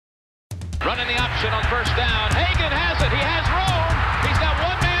Running the option on first down. Hagan has it. He has room. He's got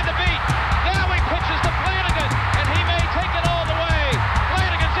one man to beat. Now he pitches to Flanagan, and he may take it all the way.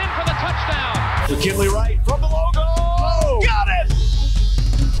 Flanagan's in for the touchdown. McKinley Wright from the logo. Oh, got it!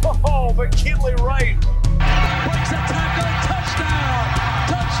 Oh, McKinley Wright. Breaks a tackle. Touchdown.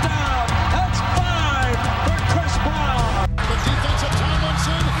 Touchdown. That's 5 for Chris Brown. The defense of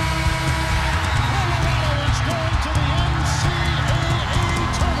Tomlinson. Colorado is going to the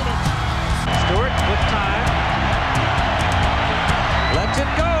NCAA tournament. Stewart with time. Lets it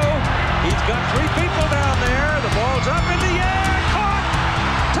go. He's got 3 people down there. The ball's up in the air. Caught.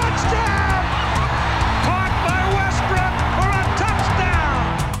 Touchdown. Caught by Westbrook for a touchdown.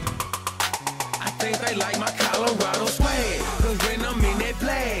 I think they like my Colorado swag. Cause when I'm in that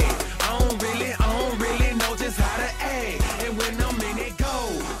play, I don't really know just how to act. And when I'm in it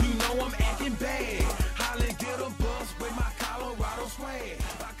go, you know I'm acting bad. Holly get a bus with my Colorado swag.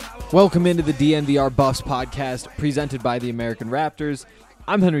 Welcome into the DNVR Buffs podcast presented by the American Raptors.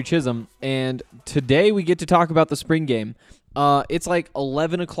 I'm Henry Chisholm, and today we get to talk about the spring game. It's like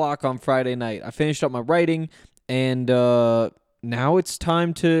 11 o'clock on Friday night. I finished up my writing, and now it's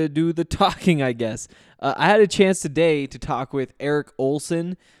time to do the talking, I guess. I had a chance today to talk with Eric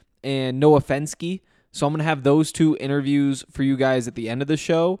Olson and Noah Fenske, so I'm going to have those 2 interviews for you guys at the end of the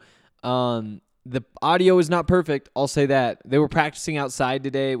show. The audio is not perfect, I'll say that. They were practicing outside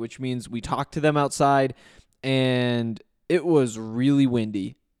today, which means we talked to them outside, and it was really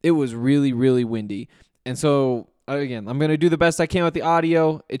windy. It was really, really windy. And so, again, I'm going to do the best I can with the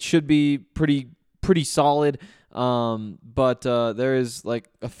audio. It should be pretty solid, but there is like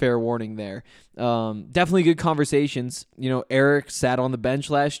a fair warning there. Definitely good conversations. You know, Eric sat on the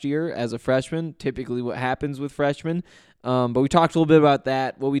bench last year as a freshman, typically what happens with freshmen. But we talked a little bit about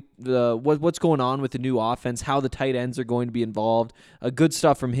that, what's going on with the new offense, how the tight ends are going to be involved, good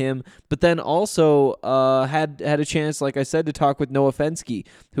stuff from him. But then also had a chance, like I said, to talk with Noah Fenske,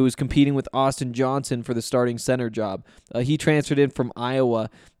 who is competing with Austin Johnson for the starting center job. He transferred in from Iowa,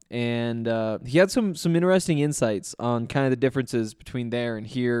 and he had some interesting insights on kind of the differences between there and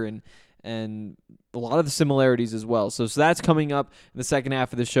here, and a lot of the similarities as well. So that's coming up in the second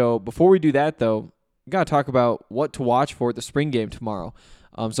half of the show. Before we do that, though, we got to talk about what to watch for at the spring game tomorrow.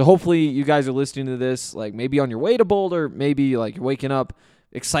 So hopefully you guys are listening to this, like maybe on your way to Boulder, maybe like you're waking up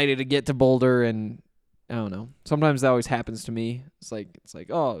excited to get to Boulder, and I don't know. Sometimes that always happens to me. It's like,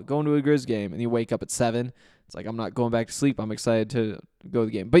 oh, going to a Grizz game, and you wake up at 7. It's like, I'm not going back to sleep. I'm excited to go to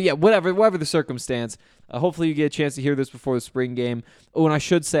the game. But yeah, whatever the circumstance, hopefully you get a chance to hear this before the spring game. Oh, and I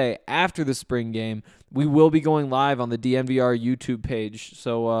should say, after the spring game, we will be going live on the DNVR YouTube page.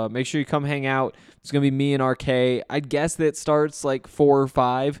 So make sure you come hang out. It's going to be me and RK. I guess that starts like 4 or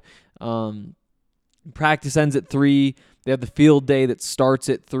 5. Practice ends at 3. They have the field day that starts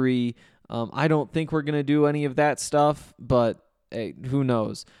at 3. I don't think we're going to do any of that stuff, but hey, who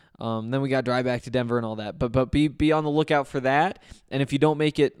knows? Then we got to drive back to Denver and all that. But be on the lookout for that. And if you don't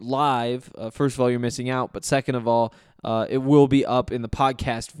make it live, first of all, you're missing out. But second of all, it will be up in the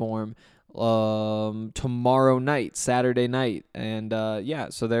podcast form tomorrow night, Saturday night. And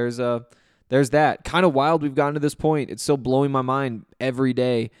so there's that. Kind of wild we've gotten to this point. It's still blowing my mind every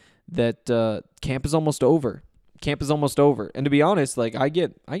day that camp is almost over. Camp is almost over. And to be honest, like I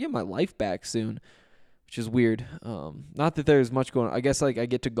get my life back soon, which is weird. Not that there's much going on. I guess like I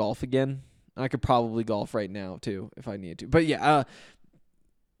get to golf again. I could probably golf right now too if I needed to. But yeah,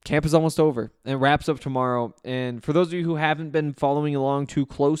 camp is almost over and it wraps up tomorrow. And for those of you who haven't been following along too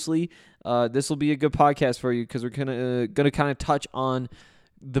closely, this will be a good podcast for you because we're gonna kind of touch on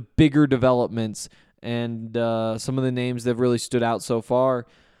the bigger developments and some of the names that have really stood out so far.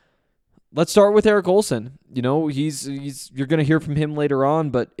 Let's start with Eric Olson. You know, you're going to hear from him later on,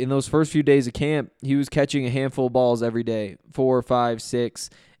 but in those first few days of camp, he was catching a handful of balls every day, 4, 5, 6,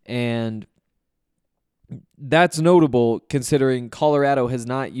 and that's notable considering Colorado has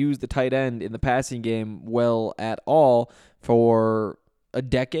not used the tight end in the passing game well at all for a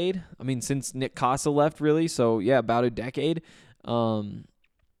decade. I mean, since Nick Casa left, really. So, yeah, about a decade.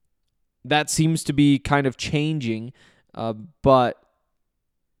 That seems to be kind of changing, but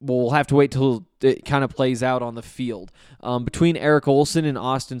we'll have to wait till it kind of plays out on the field. Between Eric Olson and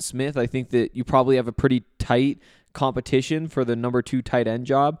Austin Smith, I think that you probably have a pretty tight competition for the number 2 tight end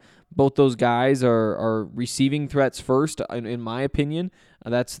job. Both those guys are receiving threats first, in my opinion.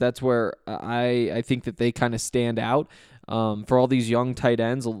 That's where I think that they kind of stand out. For all these young tight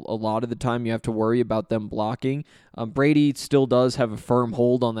ends, a lot of the time you have to worry about them blocking. Brady still does have a firm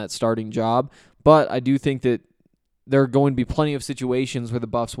hold on that starting job, but I do think that there are going to be plenty of situations where the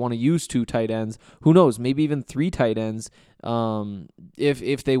Buffs want to use 2 tight ends. Who knows? Maybe even 3 tight ends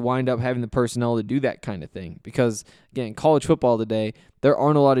if they wind up having the personnel to do that kind of thing. Because, again, college football today, there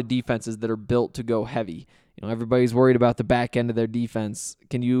aren't a lot of defenses that are built to go heavy. Everybody's worried about the back end of their defense.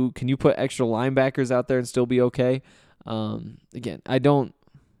 Can you put extra linebackers out there and still be okay? Again, I don't.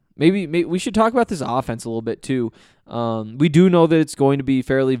 Maybe we should talk about this offense a little bit too. We do know that it's going to be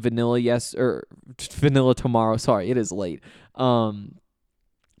fairly vanilla. Vanilla tomorrow. Sorry, it is late.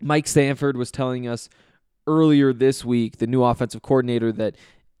 Mike Sanford was telling us earlier this week, the new offensive coordinator, that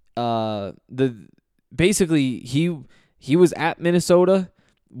basically he was at Minnesota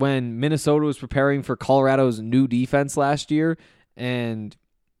when Minnesota was preparing for Colorado's new defense last year, and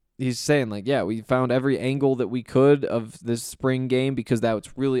he's saying, like, yeah, we found every angle that we could of this spring game because that was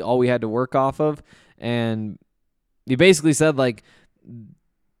really all we had to work off of. And he basically said, like,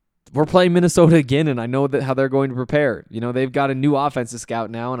 we're playing Minnesota again, and I know how they're going to prepare. They've got a new offensive scout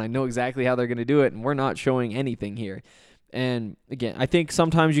now, and I know exactly how they're going to do it, and we're not showing anything here. And, again, I think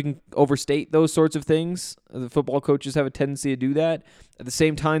sometimes you can overstate those sorts of things. The football coaches have a tendency to do that. At the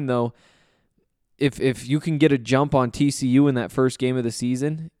same time, though, if you can get a jump on TCU in that first game of the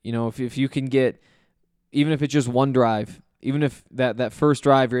season, if you can get, even if it's just one drive, even if that first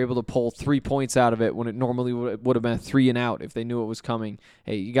drive you're able to pull 3 points out of it when it normally would have been a 3 and out if they knew it was coming.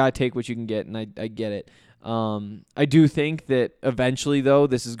 Hey, you got to take what you can get, and I get it. I do think that eventually, though,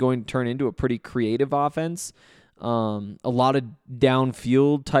 this is going to turn into a pretty creative offense. A lot of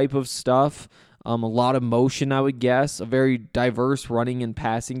downfield type of stuff, a lot of motion, I would guess, a very diverse running and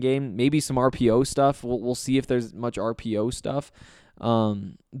passing game, maybe some RPO stuff. We'll see if there's much RPO stuff.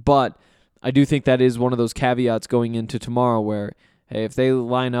 But I do think that is one of those caveats going into tomorrow where, hey, if they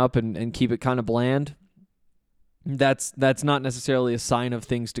line up and keep it kind of bland, that's not necessarily a sign of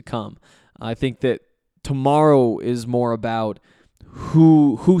things to come. I think that tomorrow is more about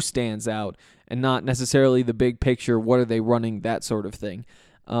who stands out and not necessarily the big picture, what are they running, that sort of thing.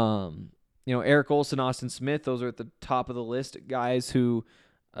 Eric Olson, Austin Smith, those are at the top of the list, guys who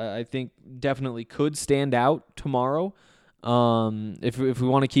I think definitely could stand out tomorrow. If we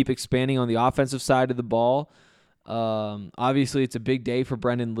want to keep expanding on the offensive side of the ball, obviously it's a big day for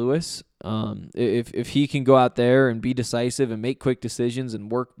Brendan Lewis. If he can go out there and be decisive and make quick decisions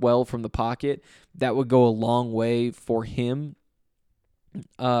and work well from the pocket, that would go a long way for him.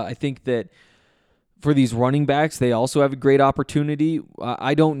 I think that for these running backs, they also have a great opportunity.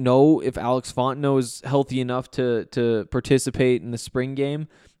 I don't know if Alex Fontenot is healthy enough to participate in the spring game.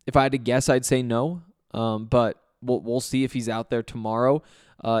 If I had to guess, I'd say no. But we'll see if he's out there tomorrow.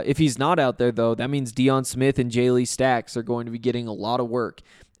 If he's not out there, though, that means Deion Smith and Jay Lee Stacks are going to be getting a lot of work.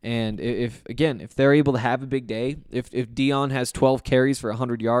 And if they're able to have a big day, if Deion has 12 carries for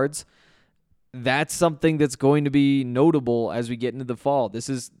 100 yards, that's something that's going to be notable as we get into the fall. This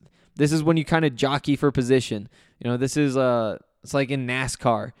is when you kind of jockey for position. This is it's like in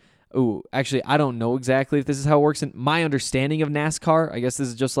NASCAR. Ooh, actually, I don't know exactly if this is how it works. In my understanding of NASCAR, I guess this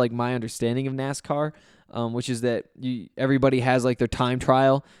is just like my understanding of NASCAR, which is that everybody has like their time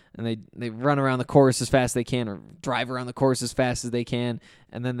trial, and they run around the course as fast as they can or drive around the course as fast as they can,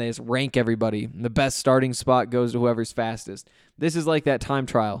 and then they just rank everybody. And the best starting spot goes to whoever's fastest. This is like that time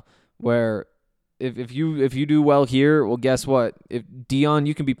trial where if you do well here, well, guess what? If Deion,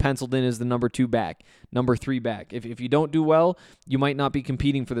 you can be penciled in as the number 2 back, number 3 back. If you don't do well, you might not be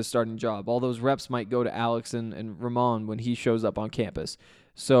competing for the starting job. All those reps might go to Alex and Ramon when he shows up on campus.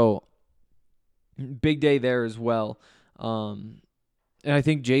 So big day there as well. And I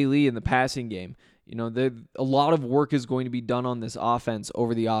think Jay Lee in the passing game, a lot of work is going to be done on this offense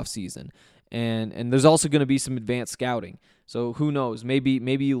over the offseason. And there's also going to be some advanced scouting. So who knows? Maybe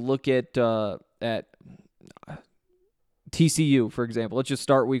you look at TCU, for example. Let's just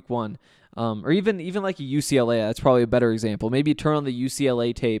start week 1. Or even like a UCLA. That's probably a better example. Maybe you turn on the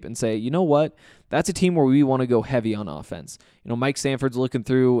UCLA tape and say, you know what? That's a team where we want to go heavy on offense. Mike Sanford's looking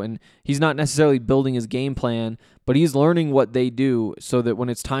through, and he's not necessarily building his game plan, but he's learning what they do so that when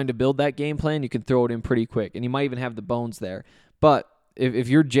it's time to build that game plan, you can throw it in pretty quick. And you might even have the bones there. But if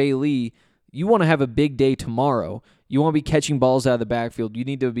you're Jay Lee, you want to have a big day tomorrow. You want to be catching balls out of the backfield. You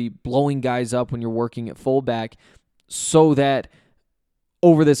need to be blowing guys up when you're working at fullback so that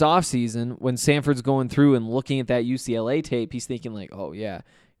over this offseason, when Sanford's going through and looking at that UCLA tape, he's thinking like, oh, yeah,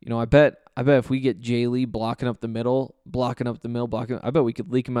 I bet if we get Jay Lee blocking up the middle, I bet we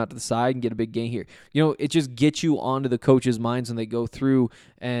could leak him out to the side and get a big gain here. It just gets you onto the coaches' minds when they go through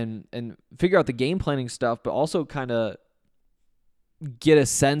and figure out the game planning stuff, but also kind of get a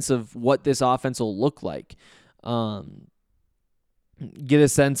sense of what this offense will look like. Get a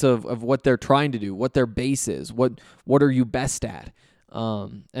sense of what they're trying to do, what their base is, what are you best at.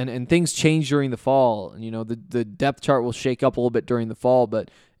 And things change during the fall. And, the depth chart will shake up a little bit during the fall,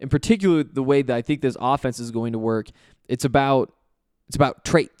 but in particular, the way that I think this offense is going to work, it's about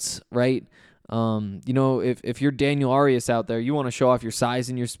traits, right? If you're Daniel Arias out there, you want to show off your size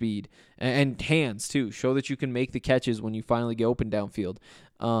and your speed and hands too. Show that you can make the catches when you finally get open downfield.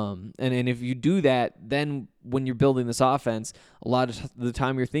 And if you do that, then when you're building this offense, a lot of the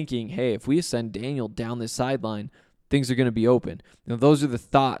time you're thinking, hey, if we send Daniel down this sideline, things are going to be open. Those are the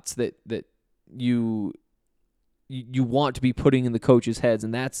thoughts that you want to be putting in the coaches' heads,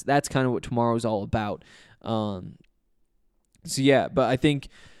 and that's kind of what tomorrow is all about. But I think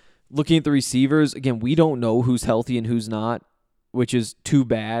looking at the receivers, again, we don't know who's healthy and who's not, which is too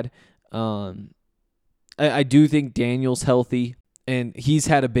bad. I do think Daniel's healthy, and he's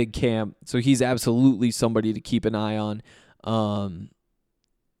had a big camp, so he's absolutely somebody to keep an eye on.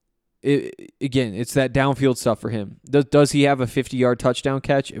 It's that downfield stuff for him. Does he have a 50-yard touchdown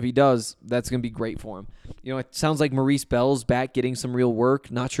catch? If he does, that's going to be great for him. It sounds like Maurice Bell's back getting some real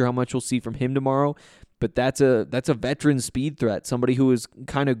work. Not sure how much we'll see from him tomorrow, but that's a veteran speed threat, somebody who is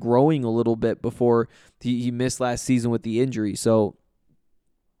kind of growing a little bit before he missed last season with the injury. So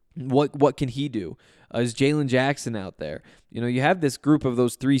what can he do? Is Jalen Jackson out there? You have this group of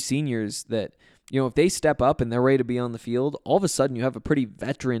those three seniors that, if they step up and they're ready to be on the field, all of a sudden you have a pretty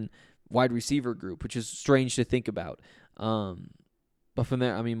veteran wide receiver group, which is strange to think about. But from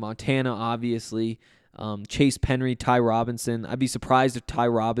there, Montana, obviously, Chase Penry, Ty Robinson. I'd be surprised if Ty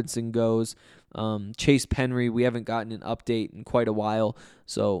Robinson goes. Chase Penry, we haven't gotten an update in quite a while,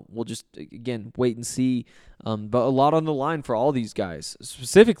 so we'll just, again, wait and see. But a lot on the line for all these guys,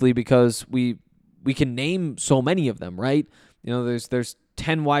 specifically because we can name so many of them, right? There's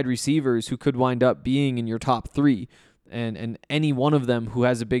 10 wide receivers who could wind up being in your top 3. And any one of them who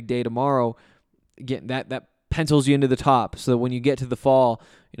has a big day tomorrow, again, that pencils you into the top. So that when you get to the fall,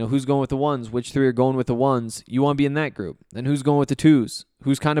 who's going with the ones, which 3 are going with the ones, you want to be in that group. And who's going with the 2s,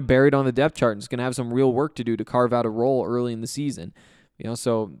 who's kind of buried on the depth chart and is going to have some real work to do to carve out a role early in the season.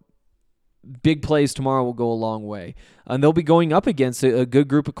 So big plays tomorrow will go a long way. And they'll be going up against a good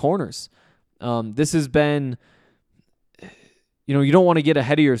group of corners. This has been, you don't want to get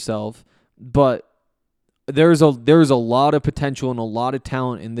ahead of yourself, but there's a lot of potential and a lot of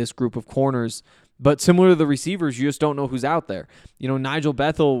talent in this group of corners. But similar to the receivers, you just don't know who's out there. Nigel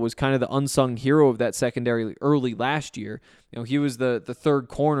Bethel was kind of the unsung hero of that secondary early last year. He was the third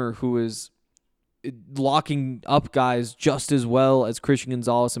corner who was locking up guys just as well as Christian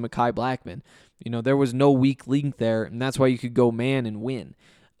Gonzalez and Mekhi Blackman. There was no weak link there, and that's why you could go man and win.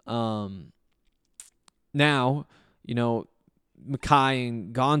 Now, Mekhi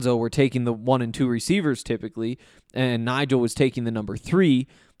and Gonzo were taking the 1 and 2 receivers typically, and Nigel was taking the number 3.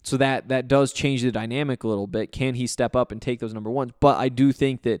 So that does change the dynamic a little bit. Can he step up and take those number 1s? But I do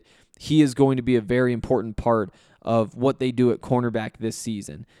think that he is going to be a very important part of what they do at cornerback this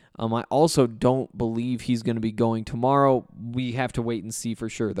season. I also don't believe he's going to be going tomorrow. We have to wait and see for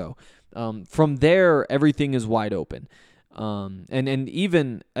sure, though. From there, everything is wide open. And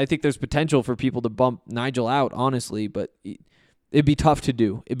even I think there's potential for people to bump Nigel out, honestly, but it'd be tough to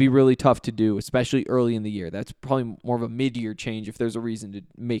do. It'd be really tough to do, especially early in the year. That's probably more of a mid-year change if there's a reason to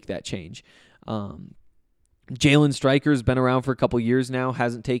make that change. Jalen Stryker's been around for a couple years now,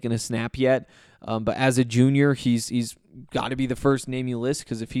 hasn't taken a snap yet, but as a junior, he's got to be the first name you list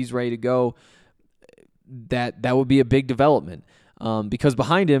because if he's ready to go, that would be a big development. Because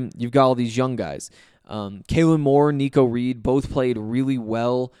behind him, you've got all these young guys. Kalen Moore, Nico Reed, both played really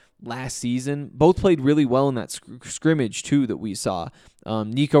well last season. Both played really well in that scrimmage, too, that we saw.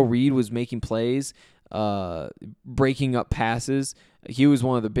 Nico Reed was making plays, breaking up passes. He was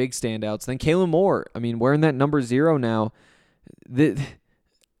one of the big standouts. Then Kalen Moore, wearing that number 0 now, there's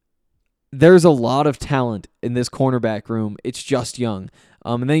a lot of talent in this cornerback room. It's just young.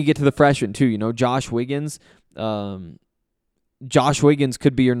 And then you get to the freshmen, too. Josh Wiggins. Josh Wiggins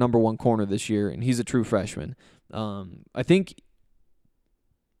could be your number 1 corner this year, and he's a true freshman. I think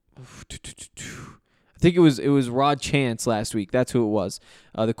it was Rod Chance last week. That's who it was.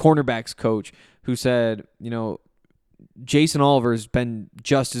 The cornerbacks coach who said, Jason Oliver's been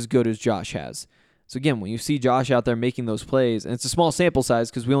just as good as Josh has. So again, when you see Josh out there making those plays, and it's a small sample size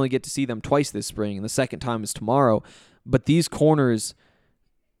because we only get to see them twice this spring, and the second time is tomorrow, but these corners,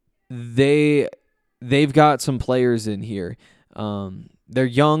 they've got some players in here. They're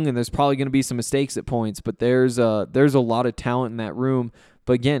young, and there's probably going to be some mistakes at points, but there's a lot of talent in that room.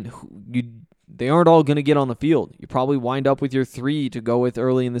 But again, they aren't all going to get on the field. You probably wind up with your 3 to go with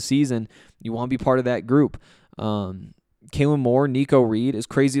early in the season. You want to be part of that group. Kalen Moore, Nico Reed, as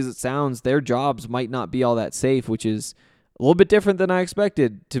crazy as it sounds, their jobs might not be all that safe, which is A little bit different than I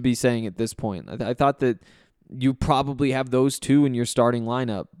expected to be saying at this point. I thought that you probably have those two in your starting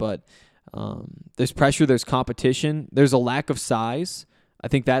lineup, but there's pressure, there's competition, there's a lack of size. I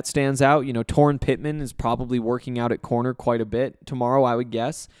think that stands out. Torrin Pittman is probably working out at corner quite a bit tomorrow, I would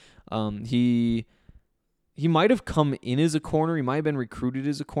guess. He might have come in as a corner. He might have been recruited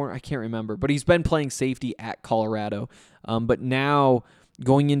as a corner. I can't remember. But he's been playing safety at Colorado. But now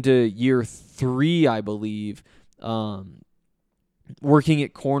going into year 3, I believe, working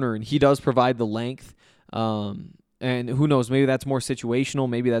at corner, and he does provide the length. And who knows, maybe that's more situational.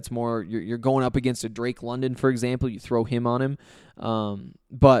 Maybe that's more you're going up against a Drake London, for example. You throw him on him.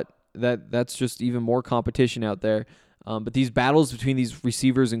 But that's just even more competition out there. But these battles between these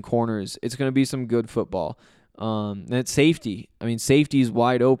receivers and corners, it's going to be some good football. And it's safety. I mean, safety is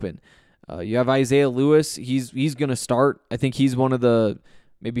wide open. You have Isaiah Lewis. He's going to start. I think he's one of the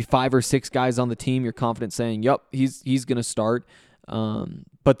maybe 5 or 6 guys on the team you're confident saying, yep, he's going to start.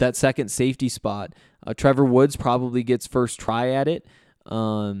 But that second safety spot, Trevor Woods probably gets first try at it.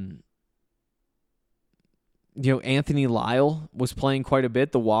 Anthony Lyle was playing quite a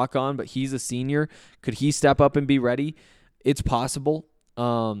bit, the walk-on, but he's a senior. Could he step up and be ready? It's possible.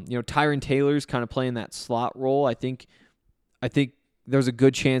 Tyron Taylor's kind of playing that slot role. I think there's a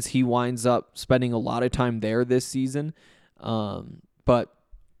good chance he winds up spending a lot of time there this season. But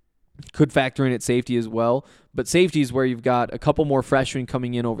could factor in at safety as well. But safety is where you've got a couple more freshmen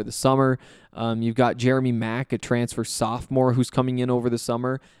coming in over the summer. You've got Jeremy Mack, a transfer sophomore, who's coming in over the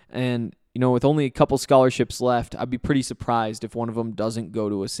summer. And, with only a couple scholarships left, I'd be pretty surprised if one of them doesn't go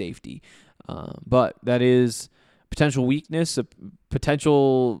to a safety. But that is potential weakness, a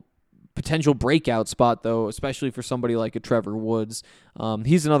potential breakout spot, though, especially for somebody like a Trevor Woods.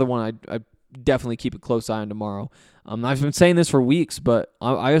 He's another one I'd definitely keep a close eye on tomorrow. I've been saying this for weeks, but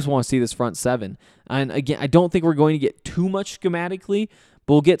I just want to see this front seven. And again, I don't think we're going to get too much schematically,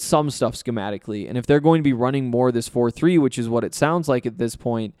 but we'll get some stuff schematically. And if they're going to be running more of this 4-3, which is what it sounds like at this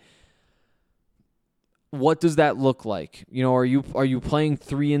point, what does that look like? Are you playing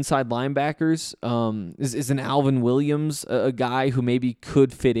 3 inside linebackers? Is an Alvin Williams a guy who maybe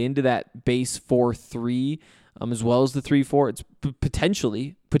could fit into that base 4-3? As well as the 3-4, it's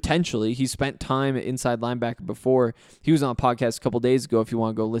potentially. He spent time at inside linebacker before. He was on a podcast a couple days ago if you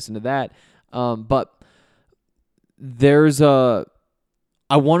want to go listen to that. But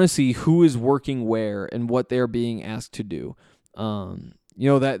I want to see who is working where and what they're being asked to do.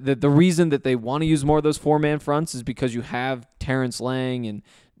 That the reason that they want to use more of those 4-man fronts is because you have Terrence Lang and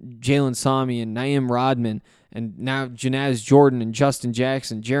Jalen Sami and Naim Rodman and now Janaz Jordan and Justin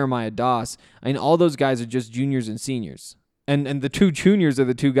Jackson, Jeremiah Doss. I mean, all those guys are just juniors and seniors. And the 2 juniors are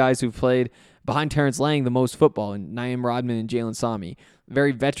the 2 guys who've played behind Terrence Lang the most football, and Naim Rodman and Jalen Sami.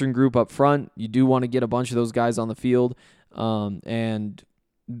 Very veteran group up front. You do want to get a bunch of those guys on the field, and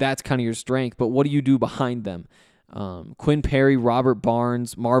that's kind of your strength. But what do you do behind them? Quinn Perry, Robert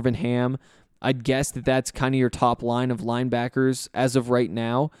Barnes, Marvin Ham. I'd guess that's kind of your top line of linebackers as of right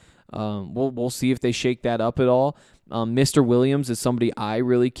now. We'll see if they shake that up at all. Mr. Williams is somebody I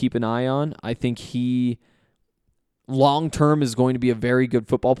really keep an eye on. I think he long-term is going to be a very good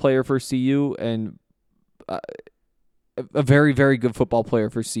football player for CU and a very, very good football player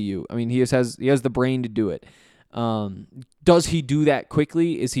for CU. I mean, he has the brain to do it. Does he do that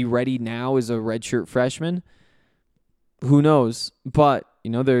quickly? Is he ready now as a redshirt freshman? Who knows? But,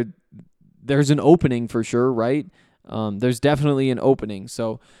 there's an opening for sure, right? There's definitely an opening.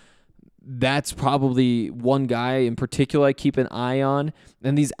 So that's probably one guy in particular I keep an eye on.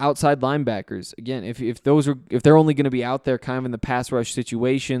 And these outside linebackers, again, if they're only going to be out there kind of in the pass rush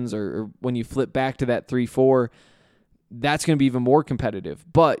situations or when you flip back to that 3-4, that's going to be even more competitive.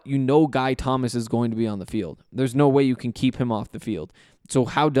 But Guy Thomas is going to be on the field. There's no way you can keep him off the field. So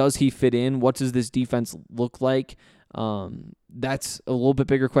how does he fit in? What does this defense look like? That's a little bit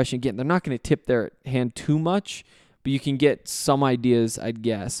bigger question. Again, they're not going to tip their hand too much, but you can get some ideas, I'd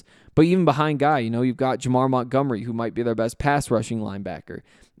guess. But even behind Guy, you've got Jamar Montgomery, who might be their best pass rushing linebacker.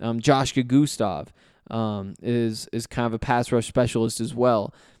 Joshka Gustav is kind of a pass rush specialist as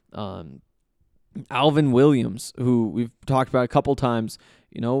well. Alvin Williams, who we've talked about a couple times,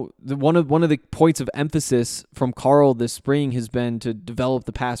 one of the points of emphasis from Carl this spring has been to develop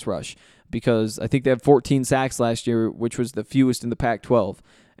the pass rush, because I think they had 14 sacks last year, which was the fewest in the Pac-12.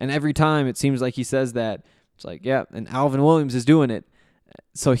 And every time it seems like he says that, it's like, yeah, and Alvin Williams is doing it.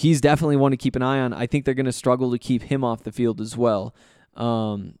 So he's definitely one to keep an eye on. I think they're going to struggle to keep him off the field as well.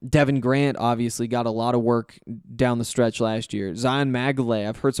 Devin Grant obviously got a lot of work down the stretch last year. Zion Magalay,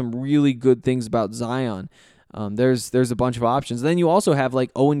 I've heard some really good things about Zion. There's a bunch of options. Then you also have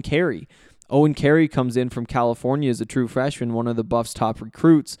like Owen Carey. Owen Carey comes in from California as a true freshman, one of the Buffs' top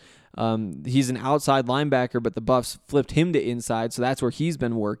recruits. He's an outside linebacker, but the Buffs flipped him to inside, so that's where he's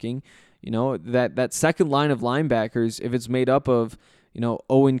been working. That second line of linebackers, if it's made up of,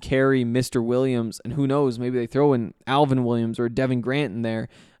 Owen Carey, Mr. Williams, and who knows, maybe they throw in Alvin Williams or Devin Grant in there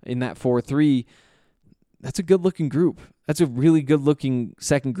in that 4-3, that's a good-looking group. That's a really good-looking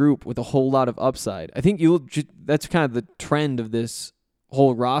second group with a whole lot of upside. I think that's kind of the trend of this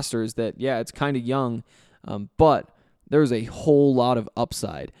whole roster is that, yeah, it's kind of young, but there's a whole lot of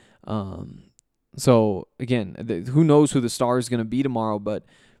upside. So, again, who knows who the star is going to be tomorrow, but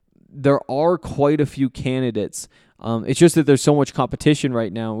there are quite a few candidates. It's just that there's so much competition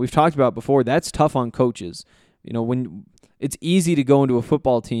right now. We've talked about before, that's tough on coaches. When it's easy to go into a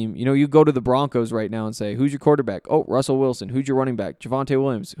football team, you go to the Broncos right now and say, who's your quarterback? Oh, Russell Wilson. Who's your running back? Javonte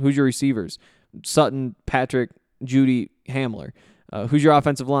Williams. Who's your receivers? Sutton, Patrick, Judy, Hamler. Who's your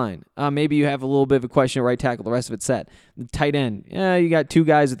offensive line? Maybe you have a little bit of a question at right tackle. The rest of it's set. The tight end. Yeah, you got two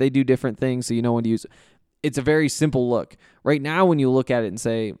guys that they do different things, so you know when to use it. It's a very simple look. Right now, when you look at it and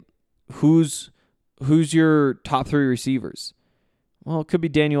say, who's your top three receivers? Well, it could be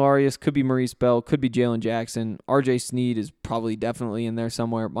Daniel Arias, could be Maurice Bell, could be Jalen Jackson. R.J. Sneed is probably definitely in there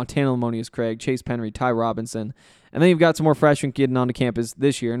somewhere. Montana Lamonius Craig, Chase Penry, Ty Robinson. And then you've got some more freshmen getting onto campus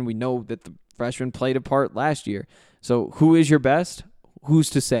this year, and we know that the freshmen played a part last year. So who is your best?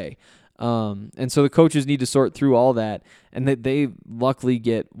 Who's to say? And so the coaches need to sort through all that, and that they luckily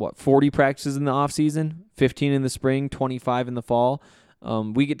get, 40 practices in the offseason, 15 in the spring, 25 in the fall.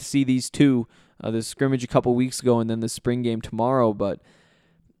 We get to see these two, the scrimmage a couple weeks ago and then the spring game tomorrow, but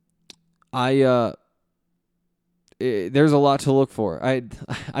there's a lot to look for. I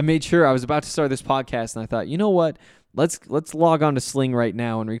made sure I was about to start this podcast, and I thought, you know what? Let's log on to Sling right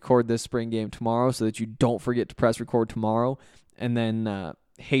now and record this spring game tomorrow so that you don't forget to press record tomorrow and then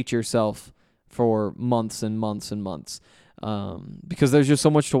hate yourself for months and months and months because there's just so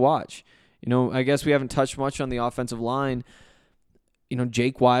much to watch. I guess we haven't touched much on the offensive line.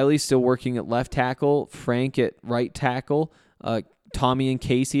 Jake Wiley still working at left tackle, Frank at right tackle, Tommy and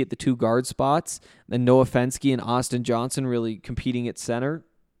Casey at the two guard spots, then Noah Fensky and Austin Johnson really competing at center.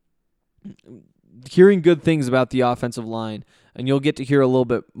 Hearing good things about the offensive line, and you'll get to hear a little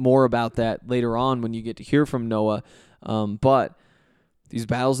bit more about that later on when you get to hear from Noah. But these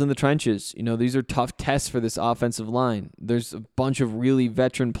battles in the trenches, these are tough tests for this offensive line. There's a bunch of really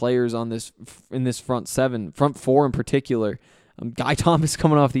veteran players in this front four in particular. Guy Thomas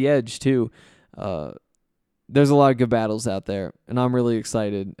coming off the edge too. There's a lot of good battles out there, and I'm really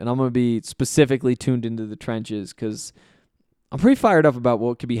excited. And I'm going to be specifically tuned into the trenches because I'm pretty fired up about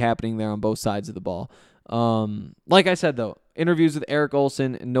what could be happening there on both sides of the ball. Like I said, though, interviews with Eric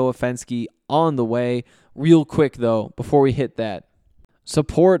Olson and Noah Fensky on the way. Real quick, though, before we hit that,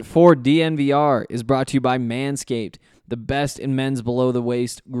 support for DNVR is brought to you by Manscaped, the best in men's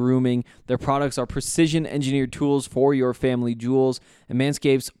below-the-waist grooming. Their products are precision-engineered tools for your family jewels, and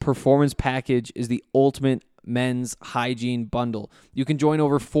Manscaped's Performance Package is the ultimate men's hygiene bundle. You can join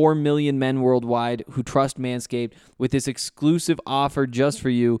over 4 million men worldwide who trust Manscaped with this exclusive offer just for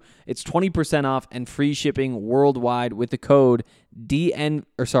you. It's 20% off and free shipping worldwide with the code BUFFS,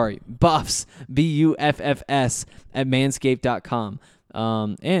 BUFFS at manscaped.com.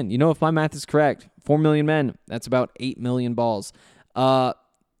 And if my math is correct, 4 million men, that's about 8 million balls.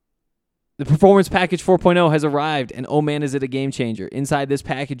 The Performance Package 4.0 has arrived, and oh man, is it a game changer. Inside this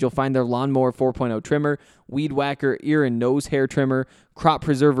package, you'll find their Lawnmower 4.0 trimmer, Weed Whacker ear and nose hair trimmer, Crop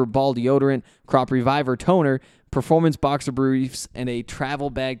Preserver ball deodorant, Crop Reviver toner, Performance boxer briefs, and a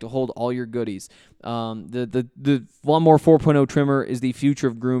travel bag to hold all your goodies. The Lawnmower 4.0 trimmer is the future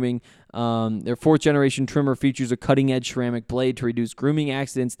of grooming. Their 4th generation trimmer features a cutting-edge ceramic blade to reduce grooming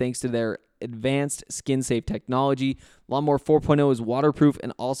accidents thanks to their advanced skin-safe technology. Lawnmower 4.0 is waterproof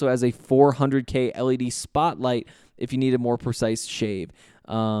and also has a 400K LED spotlight if you need a more precise shave.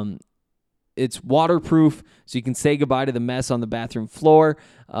 It's waterproof, so you can say goodbye to the mess on the bathroom floor.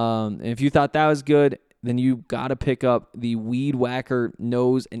 And if you thought that was good, then you got to pick up the Weed Whacker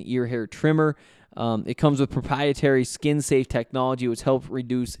nose and ear hair trimmer. It comes with proprietary skin-safe technology which helps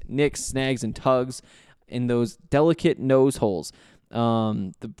reduce nicks, snags, and tugs in those delicate nose holes.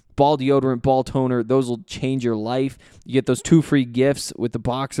 The ball deodorant, ball toner, those will change your life. You get those 2 free gifts with the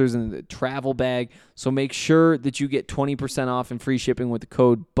boxers and the travel bag. So make sure that you get 20% off and free shipping with the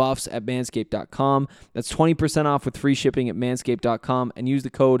code BUFFS at manscaped.com. That's 20% off with free shipping at manscaped.com, and use the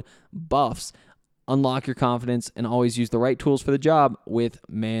code BUFFS. Unlock your confidence and always use the right tools for the job with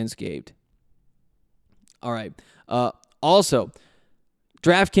Manscaped. All right. Also,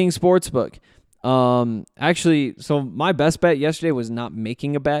 DraftKings Sportsbook. Actually, so my best bet yesterday was not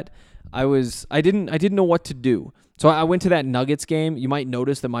making a bet. I didn't know what to do. So I went to that Nuggets game. You might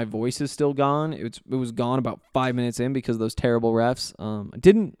notice that my voice is still gone. It was gone about 5 minutes in because of those terrible refs. I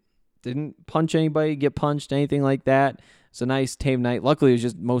didn't punch anybody, get punched, anything like that. It's a nice, tame night. Luckily, it was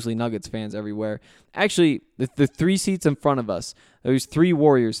just mostly Nuggets fans everywhere. Actually, the 3 seats in front of us, there was 3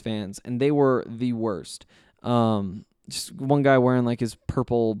 Warriors fans, and they were the worst. Just one guy wearing like his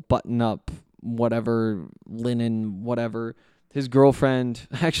purple button-up, whatever, linen, whatever. His girlfriend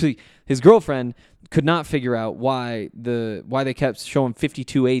could not figure out why they kept showing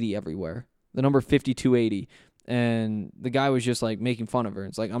 5280 everywhere. The number 5280. And the guy was just like making fun of her.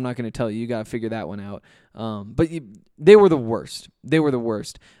 It's like, I'm not going to tell you. You got to figure that one out. But they were the worst.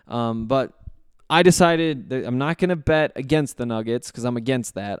 But I decided that I'm not going to bet against the Nuggets because I'm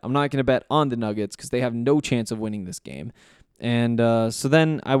against that. I'm not going to bet on the Nuggets because they have no chance of winning this game. And so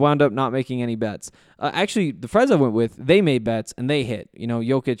then I wound up not making any bets. Actually, the friends I went with, they made bets and they hit.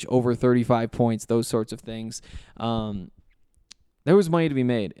 Jokic over 35 points, those sorts of things. There was money to be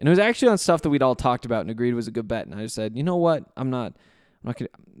made. And it was actually on stuff that we'd all talked about and agreed was a good bet. And I just said, you know what? I'm not going to.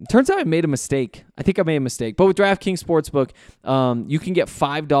 Turns out I made a mistake. I think I made a mistake. But with DraftKings Sportsbook, you can get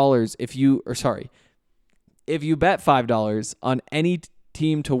 $5 if you bet $5 on any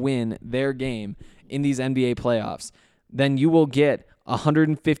team to win their game in these NBA playoffs, then you will get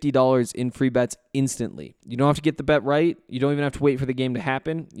 $150 in free bets instantly. You don't have to get the bet right. You don't even have to wait for the game to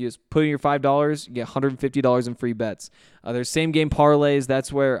happen. You just put in your $5, you get $150 in free bets. There's same game parlays.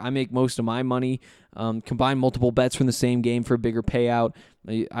 That's where I make most of my money. Combine multiple bets from the same game for a bigger payout.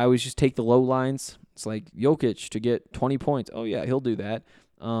 I always just take the low lines. It's like Jokic to get 20 points. Oh, yeah, he'll do that.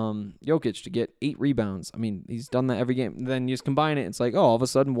 Jokic to get 8 rebounds. I mean, he's done that every game. Then you just combine it. It's like, oh, all of a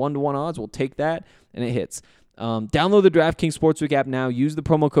sudden 1-to-1 odds. We'll take that, and it hits. Download the DraftKings Sportsbook app now. Use the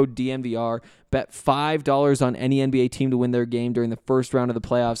promo code DNVR. Bet $5 on any NBA team to win their game during the first round of the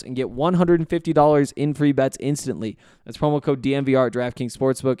playoffs and get $150 in free bets instantly. That's promo code DNVR at DraftKings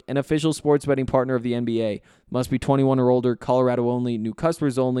Sportsbook, an official sports betting partner of the NBA. Must be 21 or older, Colorado only, new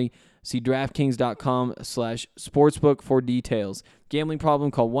customers only. See DraftKings.com/sportsbook for details. Gambling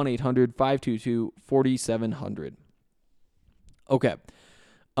problem? Call 1-800-522-4700. Okay.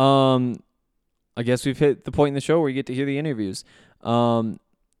 I guess we've hit the point in the show where you get to hear the interviews. We'll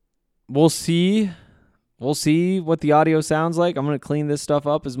see what the audio sounds like. I'm going to clean this stuff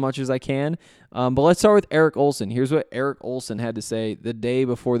up as much as I can. But let's start with Eric Olson. Here's what Eric Olson had to say the day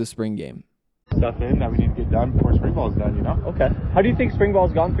before the spring game. Stuff in that we need to get done before spring ball is done, Okay. How do you think spring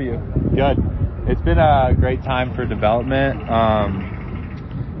ball's gone for you? Good. It's been a great time for development.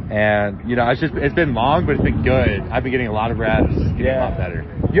 And, it's been long, but it's been good. I've been getting a lot of reps, getting a lot better.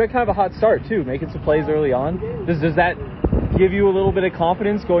 You had kind of a hot start, too, making some plays early on. Does that give you a little bit of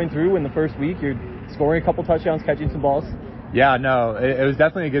confidence going through in the first week? You're scoring a couple touchdowns, catching some balls? Yeah, no, it was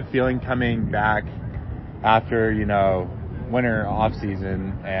definitely a good feeling coming back after, winter off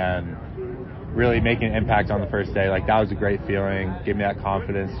season and really making an impact on the first day. Like, that was a great feeling. Gave me that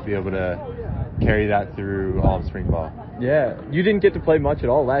confidence to be able to carry that through all of spring ball. Yeah, you didn't get to play much at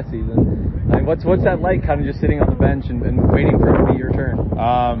all last season. I mean, what's that like, kind of just sitting on the bench and waiting for it to be your turn?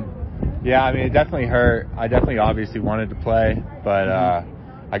 Yeah, I mean, it definitely hurt. I definitely obviously wanted to play, but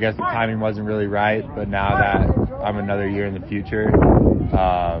I guess the timing wasn't really right. But now that I'm another year in the future,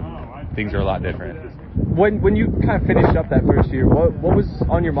 things are a lot different. When you kind of finished up that first year, what was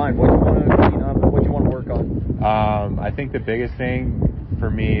on your mind? What do you want to clean up? What do you want to work on? I think the biggest thing for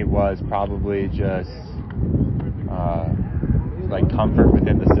me was probably just like comfort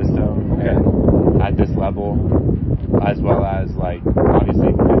within the system and at this level, as well as like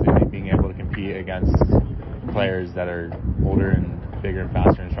obviously physically being able to compete against players that are older and bigger and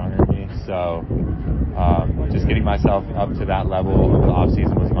faster and stronger than me. So just getting myself up to that level of the off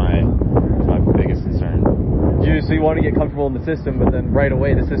season was my biggest concern. So you want to get comfortable in the system, but then right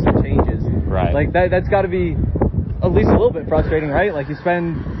away the system changes. Right. Like that's got to be at least a little bit frustrating, right? Like you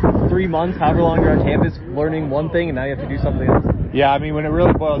spend 3 months, however long you're on campus, learning one thing, and now you have to do something else. Yeah, I mean, when it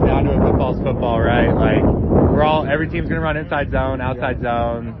really boils down to it, football's football, right? Like, every team's going to run inside zone, outside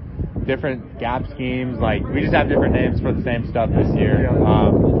zone, different gap schemes. Like, we just have different names for the same stuff this year.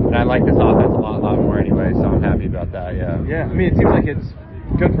 And I like this offense a lot more anyway, so I'm happy about that, yeah. Yeah, I mean, it seems like it's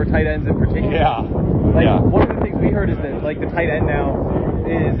good for tight ends in particular. Yeah. One of the things we heard is that, like, the tight end now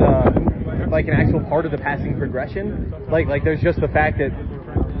is, like, an actual part of the passing progression. Like there's just the fact that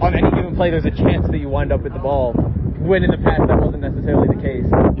on any given play, there's a chance that you wind up with the ball, when in the past that wasn't necessarily the case.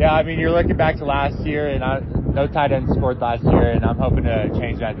 Yeah, I mean, you're looking back to last year, and no tight end scored last year, and I'm hoping to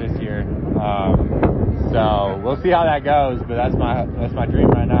change that this year. So we'll see how that goes, but that's my dream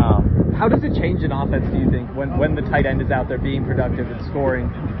right now. How does it change an offense, do you think, when the tight end is out there being productive and scoring?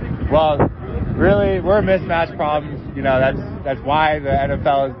 Well, really, we're a mismatch problem. You know, that's why the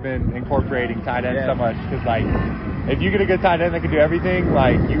NFL has been incorporating tight ends so much. Because, like, if you get a good tight end that can do everything,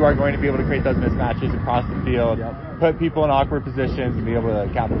 like, you are going to be able to create those mismatches across the field, put people in awkward positions, and be able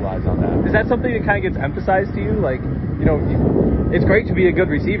to capitalize on that. Is that something that kind of gets emphasized to you? Like, you know, it's great to be a good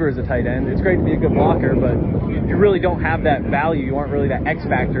receiver as a tight end. It's great to be a good blocker, but you really don't have that value. You aren't really that X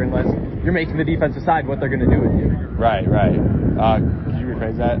factor unless you're making the defense decide what they're going to do with you. Right. Could you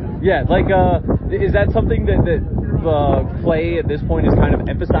rephrase that? Yeah, like, is that something that Clay at this point is kind of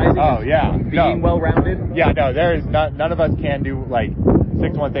emphasizing? Oh, yeah. Being well-rounded? Yeah, no, there is none of us can do, like,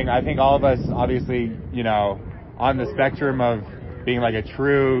 6-1 thing. I think all of us, obviously, you know, on the spectrum of being, like, a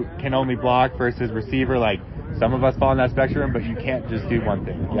true can only block versus receiver, like, some of us fall on that spectrum, but you can't just do one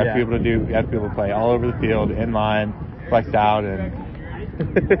thing. You have to be able to play all over the field, in line, flexed out, and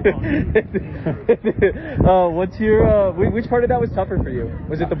what's your which part of that was tougher for you?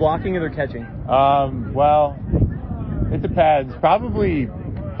 Was it the blocking or the catching? Well, it depends. Probably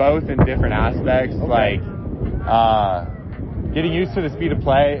both in different aspects. Okay. Like getting used to the speed of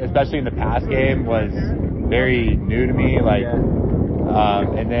play, especially in the pass game, was very new to me. Like,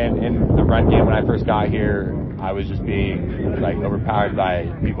 and then in the run game when I first got here, I was just being like overpowered by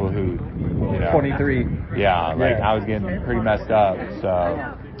people who, you know, 23. Yeah, like I was getting pretty messed up.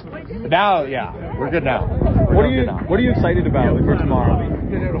 So but now, we're good now. What are you excited about for tomorrow?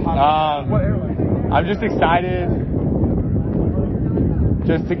 I'm just excited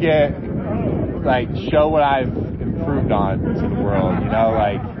just to get show what I've improved on to the world. You know,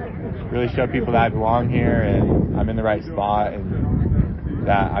 like really show people that I belong here and I'm in the right spot and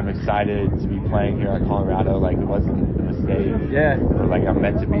that I'm excited to be playing here at Colorado. Like, it wasn't a mistake. Yeah. Or, like, I'm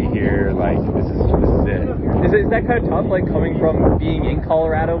meant to be here. Like, this is it. Is that kind of tough, like, coming from being in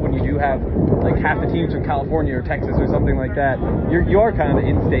Colorado when you do have, like, half the teams from California or Texas or something like that? You are kind of an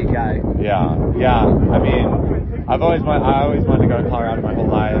in-state guy. Yeah. I mean, I always wanted to go to Colorado my whole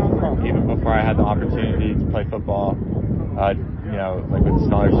life, even before I had the opportunity to play football, you know, like with the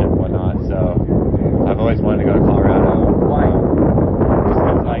scholarship and whatnot. So I've always wanted to go to Colorado. Why?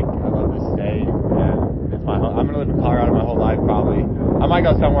 Because, like, I love this state, and it's my home. I'm going to live in Colorado my whole life, probably. I might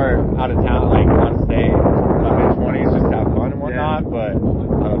go somewhere out of town, like, out of state, in my mid-20s, just to have fun and whatnot, but I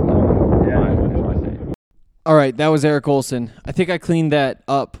love home. It's my state. All right, that was Eric Olson. I think I cleaned that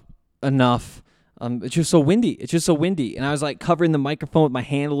up enough. It's just so windy. And I was, like, covering the microphone with my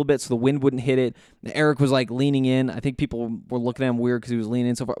hand a little bit so the wind wouldn't hit it. Eric was, like, leaning in. I think people were looking at him weird because he was leaning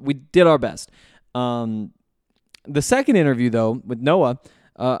in so far. We did our best. The second interview, though, with Noah,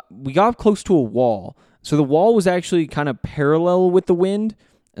 we got close to a wall. So the wall was actually kind of parallel with the wind,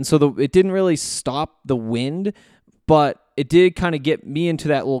 and so it didn't really stop the wind, but it did kind of get me into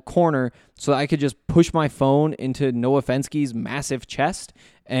that little corner so that I could just push my phone into Noah Fenskey's massive chest,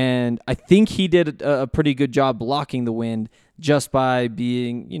 and I think he did a pretty good job blocking the wind just by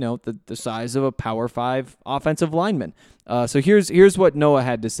being, you know, the size of a Power 5 offensive lineman. So here's what Noah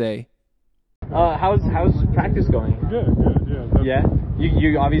had to say. How's practice going? Good. Yeah?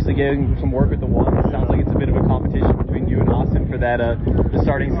 You obviously getting some work with the one. It sounds like it's a bit of a competition between you and Austin for that the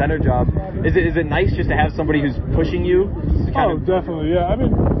starting center job. Is it nice just to have somebody who's pushing you? Definitely, yeah. I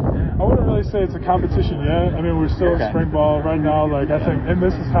mean, I wouldn't really say it's a competition yet. I mean, we're still in spring ball right now. Like, I think, and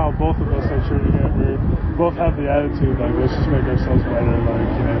this is how both of us are treating it. We both have the attitude, like, let's just make ourselves better. Like,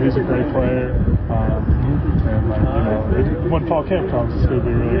 you know, he's a great player. And, like, you know, when fall camp comes, it's going to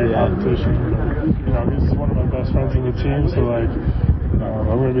be a really good competition. You know, he's one of my best friends in the team, so, like,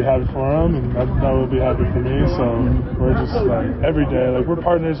 I'm going to be happy for him, and that will be happy for me. So we're just, like, every day, like, we're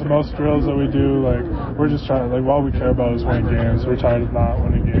partners in most drills that we do. Like, we're just trying to, like, all we care about is winning games. We're tired of not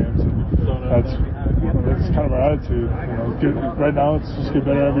winning games, and that's kind of our attitude. You know, right now it's just get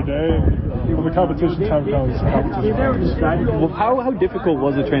better every day. When the competition time comes, competition comes. Well, how difficult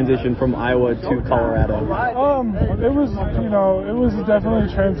was the transition from Iowa to Colorado? It was definitely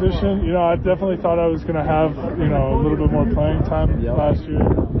a transition. You know, I definitely thought I was going to have, you know, a little bit more playing time last year.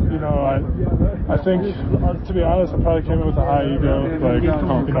 You know, I think, to be honest, I probably came in with a high ego. Like, you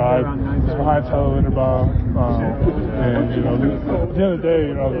know, I was behind Tyler Linderbaum, and, you know, at the end of the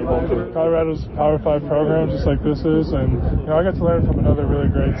day, you know, Colorado's a Power 5 program, just like this is, and, you know, I got to learn from another really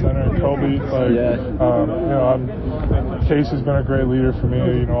great center, Kobe. Like, you know, Casey's been a great leader for me,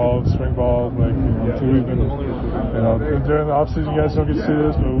 you know, all of spring ball. Like, you know, we've been, you know, during the offseason, you guys don't get to see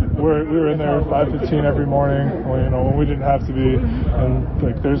this, but we were in there 5:15 every morning, when, you know, when we didn't have to be, and,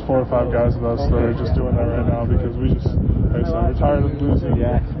 like, there's 4 or 5 guys of us that are just doing that right now because we just, like I said, we're tired of losing.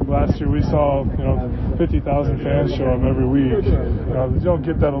 Last year we saw, you know, 50,000 fans show up every week. You don't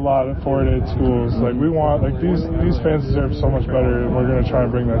get that a lot at 4-8 schools. Like we want, like these fans deserve so much better, and we're going to try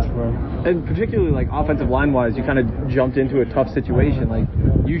and bring that to them. And particularly like offensive line wise, you kind of jumped into a tough situation. Like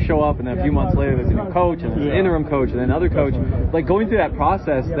you show up, and then a few months later, there's a new coach, and there's an interim coach, and then another coach. Like going through that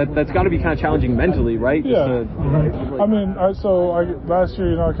process, that's got to be kind of challenging mentally, right? Yeah. I mean, last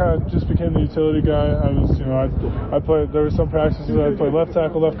year, I kind of just became the utility guy. I was, I played. There were some practices I played left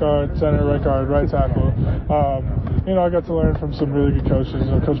tackle, left guard, center, right guard, right tackle. I got to learn from some really good coaches.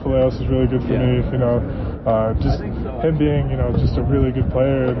 Coach Palaos is really good for me. Just him being, just a really good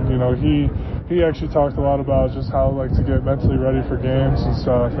player, and he actually talked a lot about just how to get mentally ready for games and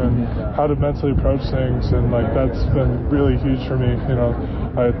stuff, and how to mentally approach things, and that's been really huge for me.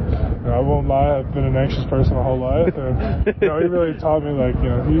 I won't lie, I've been an anxious person my whole life, and he really taught me. I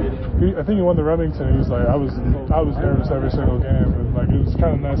think he won the Remington. He was like, I was nervous every single game, and it was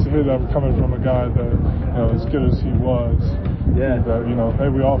kind of nice to hear that coming from a guy that as good as he was. Yeah. That hey,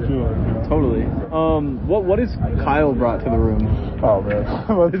 we all feel it. Totally. What has Kyle brought to the room? Oh man,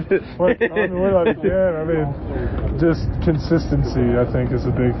 where do I begin? I mean, just consistency, I think, is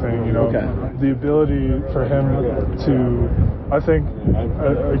a big thing. Okay. The ability for him to, I think,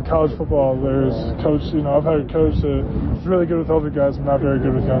 in college football, there's coach. I've had a coach that's really good with older guys, but not very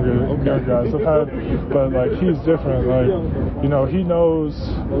good with younger guys. But he's different. He knows.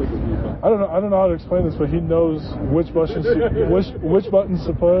 I don't know how to explain this, but he knows which buttons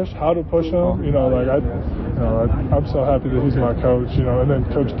to push, how to push them. I'm so happy that he's my coach. And then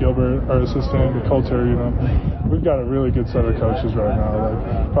Coach Gilbert, our assistant, and Coulter. We've got a really good set of coaches right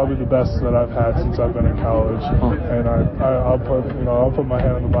now. Probably the best that I've had since I've been in college. And I'll put my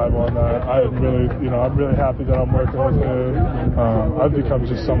hand on the Bible on that. I'm really happy that I'm working with him. I've become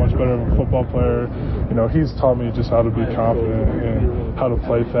just so much better of a football player. He's taught me just how to be confident and how to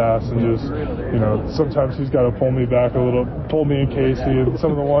play fast, and just sometimes he's got to pull me and Casey and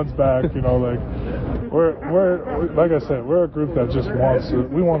some of the ones back. We're like I said, we're a group that just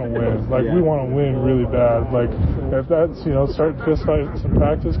we want to win. We want to win really bad. If that's start fist fights in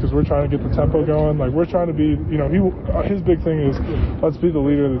practice because we're trying to get the tempo going. We're trying to be his big thing is let's be the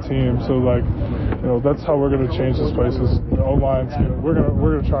leader of the team. So that's how we're going to change this place. O-lines, we're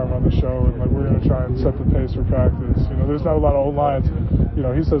gonna try and run the show, and we're gonna try and set the pace for practice. There's not a lot of O-lines.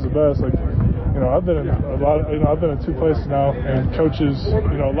 He says it best. I've been in I've been in two places now, and coaches,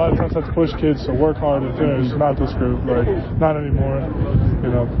 a lot of times have to push kids to work hard and finish. Not this group, not anymore.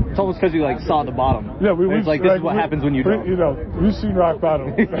 It's almost because you saw the bottom. Yeah, this is what happens when you don't. We've seen rock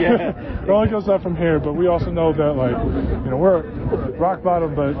bottom. Yeah. It only goes up from here, but we also know that we're rock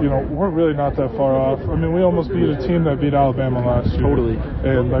bottom, but we're really not that far off. I mean, we almost beat a team that beat Alabama last year. Totally.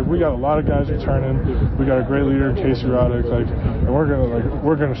 And we got a lot of guys returning. We got a great leader, Casey Roddick. And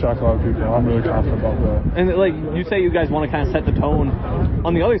we're gonna shock a lot of people. I'm really confident about that. And you say you guys want to kind of set the tone.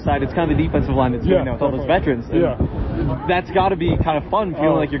 On the other side, it's kind of the defensive line that's doing that with all those veterans. And that's got to be kind of fun,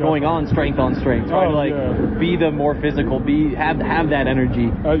 feeling like you're going on strength, trying to be the more physical, have that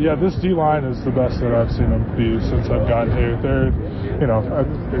energy. This D line is the best that I've seen them be since I've gotten here. They're,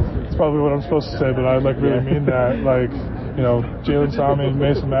 it's probably what I'm supposed to say, but I really mean that. Jalen Sami,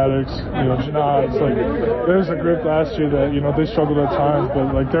 Mason Maddox, Janaz. There's a group last year that they struggled at times,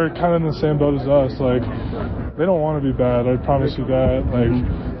 but they're kind of in the same boat as us. They don't want to be bad. I promise you that.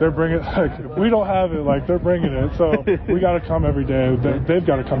 They're bringing if we don't have it, they're bringing it. So we got to come every day. They've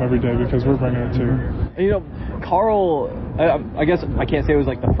got to come every day because we're bringing it too. And, Carl, I guess I can't say it was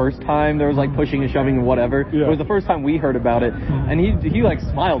the first time there was pushing and shoving and whatever. Yeah. It was the first time we heard about it, and he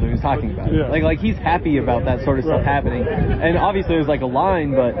smiled when he was talking about it. Yeah. He's happy about that sort of stuff happening. And obviously there's a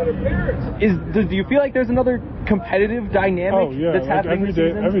line, but do you feel like there's another competitive dynamic that's happening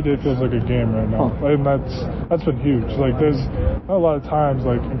every day feels like a game right now, and that's been huge. There's not a lot of times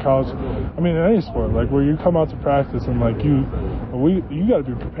in college, I mean in any sport, where you come out to practice and you got to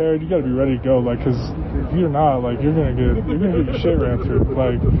be prepared, you got to be ready to go, because if you're not, you're gonna get your shit ran through,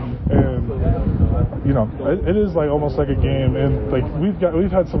 and it is almost like a game, and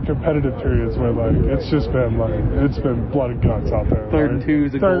we've had some competitive periods where it's just been blood and guts out there. Third and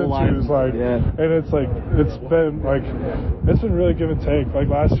twos, and it's been really give and take.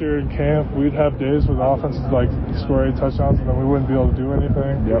 Last year in camp, we'd have days where the offense would score 8 touchdowns, and then we wouldn't be able to do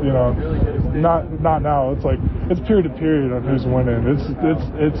anything. Yep. Not now. It's period to period on who's winning. It's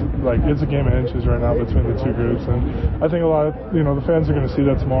a game of inches right now between the two groups, and I think a lot of the fans are going to see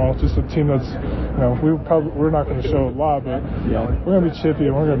that tomorrow. Just a team that's we're not going to show a lot, but we're going to be chippy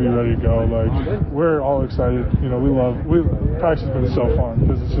and we're going to be ready to go. We're all excited. Practice has been so fun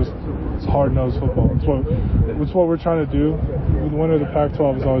because it's It's hard-nosed football. It's what we're trying to do. The winner of the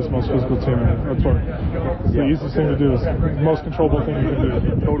Pac-12 is always the most physical team. That's what it's the easiest thing to do. Is the most controllable thing you can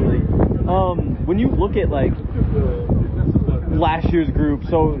do. Totally. When you look at like last year's group,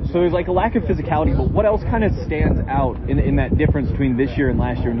 so there's like a lack of physicality, but what else kind of stands out in that difference between this year and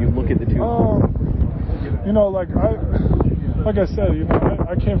last year when you look at the two? You know, like I said, you know,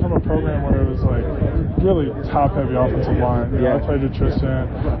 I came from a program where it was like really top-heavy offensive line. You know, I played with Tristan,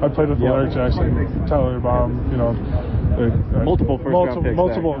 I played with Larry Jackson, Tyler Baum, you know. Multiple first-round picks.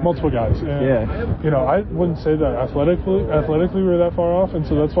 Multiple guys. And, you know, I wouldn't say that athletically we were that far off, and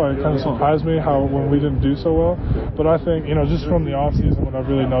so that's why it kind of surprised me how when we didn't do so well. But I think, you know, just from the offseason, what I've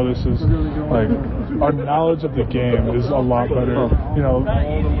really noticed is like our knowledge of the game is a lot better. You know,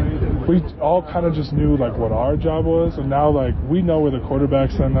 we all kind of just knew like what our job was, and now like we know where the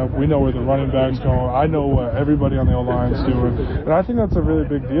quarterback's end up, we know where the running back's going. I know what everybody on the O-line's doing, and I think that's a really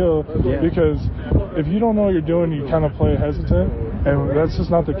big deal because if you don't know what you're doing, you kind of play hesitant, and that's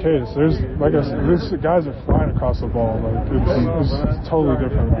just not the case. There's, like I said, there's guys are flying across the ball. Like it's totally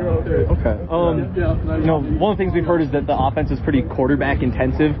different now. Okay. You know, one of the things we've heard is that the offense is pretty quarterback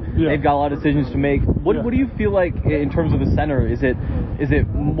intensive. They've got a lot of decisions to make. What do you feel like in terms of the center? Is it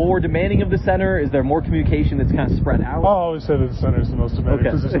more demanding of the center? Is there more communication that's kind of spread out? I'll always say that the center is the most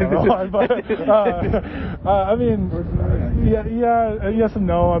demanding position on the line, but I mean, yes and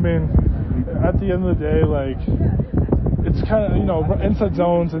no. I mean, at the end of the day, like, it's kind of, you know, inside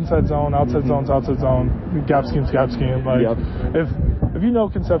zones, outside zone, outside zone, gap scheme. Like, if you know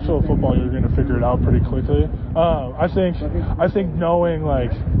conceptual football, you're going to figure it out pretty quickly. I think knowing,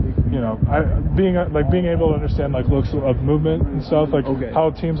 like, you know, being able to understand like looks of movement and stuff, like how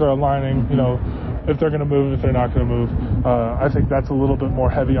teams are aligning, you know, if they're going to move, if they're not going to move. I think that's a little bit more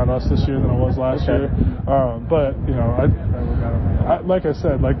heavy on us this year than it was last year. But, you know, like I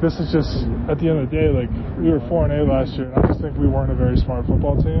said, like this is just, at the end of the day, like we were 4-8 last year, and I just think we weren't a very smart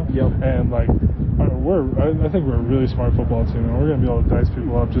football team. And like I think we're a really smart football team, and we're going to be able to dice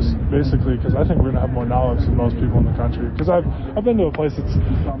people up just basically because I think we're going to have more knowledge than most people in the country. Because I've been to a place that's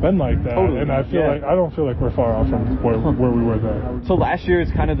been like that, and I feel like I don't feel like we're far off from where we were there. So last year is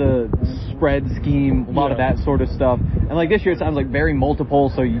kind of the spread scheme, a lot of that sort of stuff, and like this year it sounds like very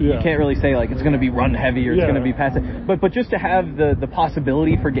multiple. So you can't really say like it's going to be run heavy or it's going to be pass. But just to have the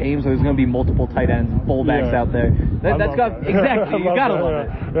possibility for games where there's going to be multiple tight ends, fullbacks out there, that's got exactly you got to love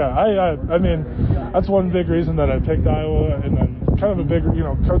it. I mean, that's one big reason that I picked Iowa, and then kind of a big, you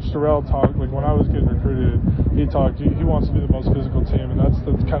know, Coach Terrell talked, like when I was getting recruited, he talked, he wants to be the most physical team, and that's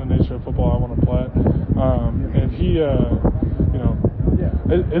the kind of nature of football I want to play. And he, you know,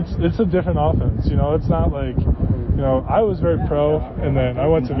 it's a different offense, you know, it's not like, you know, I was very pro, and then I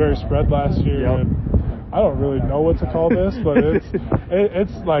went to very spread last year, and I don't really know what to call this, but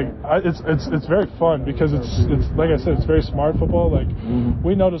it's very fun because it's like I said, it's very smart football. Like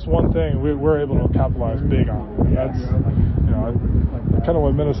we noticed one thing, we're able to capitalize big on it. And that's, you know, kind of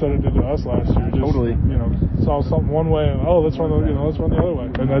what Minnesota did to us last year. Just, you know, saw something one way and let's run the other way,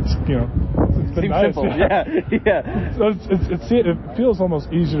 and that's, you know, it's been nice. Simple. Yeah. So it feels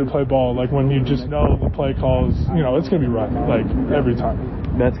almost easier to play ball like when you just know the play calls. You know, it's gonna be right like every time.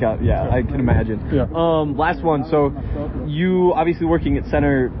 That's got, I can imagine. Last one. So you obviously working at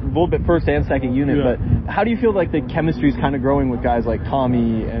center, a little bit first and second unit, but how do you feel like the chemistry is kind of growing with guys like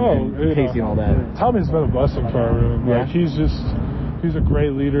Tommy and Casey and all that? Tommy's been a blessing for our room. Like he's a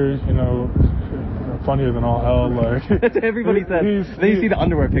great leader, you know. Funnier than all hell, like that's what everybody says. Then you see the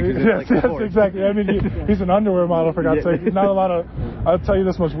underwear pictures. Yes, exactly. I mean, he's an underwear model, for God's sake. Not a lot of. I'll tell you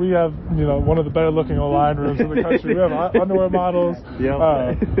this much: we have, you know, one of the better looking O-line rooms in the country. We have underwear models.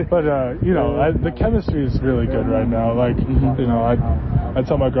 But you know, the chemistry is really good right now. Like, you know, I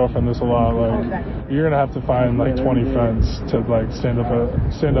tell my girlfriend this a lot. Like, you're gonna have to find like 20 friends to like stand up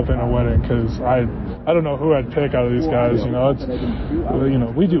in a wedding, because I don't know who I'd pick out of these guys. You know, it's, you know,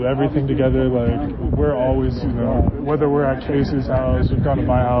 we do everything together. Like, we're always, you know, whether we're at Casey's house, we've gone to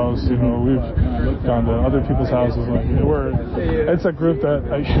my house, you know, we've gone to other people's houses. Like, it's a group that,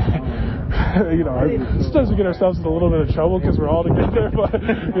 like, you know, sometimes we get ourselves in a little bit of trouble because we're all together. But,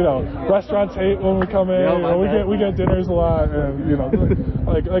 you know, restaurants hate when we come in. You know, we get dinners a lot, and, you know,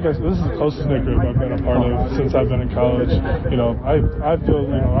 like I said, this is the closest knit group I've been a part of since I've been in college. You know, I feel,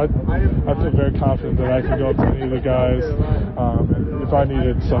 you know, I feel very confident that I can go up to any of the guys. And if if I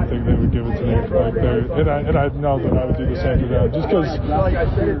needed something, they would give it to me. Like and I know that I would do the same for them, just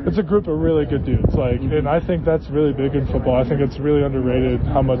because it's a group of really good dudes. Like, and I think that's really big in football. I think it's really underrated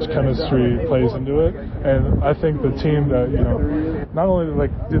how much chemistry plays into it. And I think the team that, you know, not only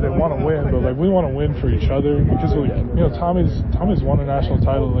like do they want to win, but like we want to win for each other, because like, you know, Tommy's won a national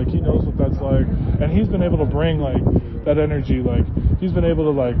title. Like, he knows what that's like, and he's been able to bring like that energy. Like, he's been able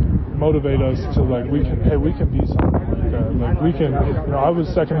to like motivate us to like, we can be something like that. Like, we can, you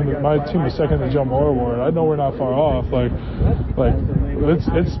know, my team was second in the Joe Moore Award. I know we're not far off. Like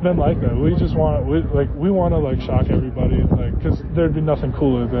it's been like that. We just want to like shock everybody, like, because there'd be nothing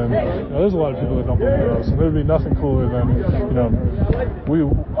cooler than, you know, there's a lot of people that don't believe us, and there'd be nothing cooler than, you know,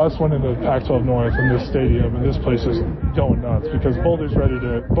 us winning the Pac-12 North in this stadium, and this place is going nuts because Boulder's ready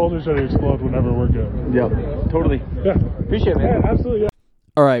to explode whenever we're good. Yep, totally. Yeah, appreciate it, man. Yeah, absolutely. Yeah.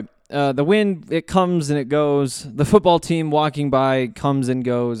 All right. The win, it comes and it goes. The football team walking by comes and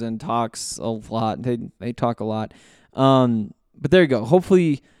goes and talks a lot. They talk a lot. But there you go.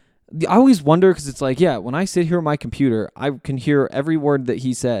 Hopefully, I always wonder, because it's like, yeah, when I sit here on my computer, I can hear every word that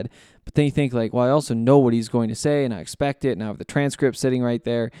he said. But then you think like, well, I also know what he's going to say, and I expect it, and I have the transcript sitting right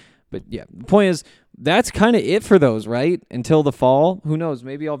there. But yeah, the point is, that's kind of it for those, right? Until the fall. Who knows?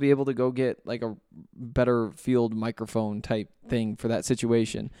 Maybe I'll be able to go get like a better field microphone type thing for that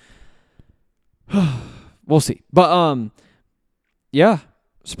situation. We'll see. But yeah,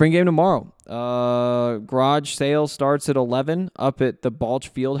 spring game tomorrow. Garage sale starts at 11 up at the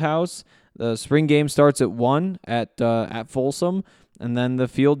Balch Fieldhouse. The spring game starts at 1 at Folsom, and then the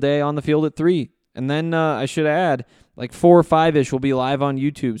field day on the field at 3. And then I should add, like 4 or 5-ish will be live on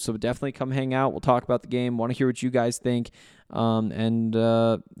YouTube, so definitely come hang out. We'll talk about the game. Want to hear what you guys think.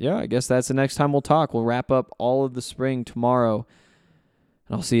 Yeah, I guess that's the next time we'll talk. We'll wrap up all of the spring tomorrow,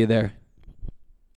 and I'll see you there.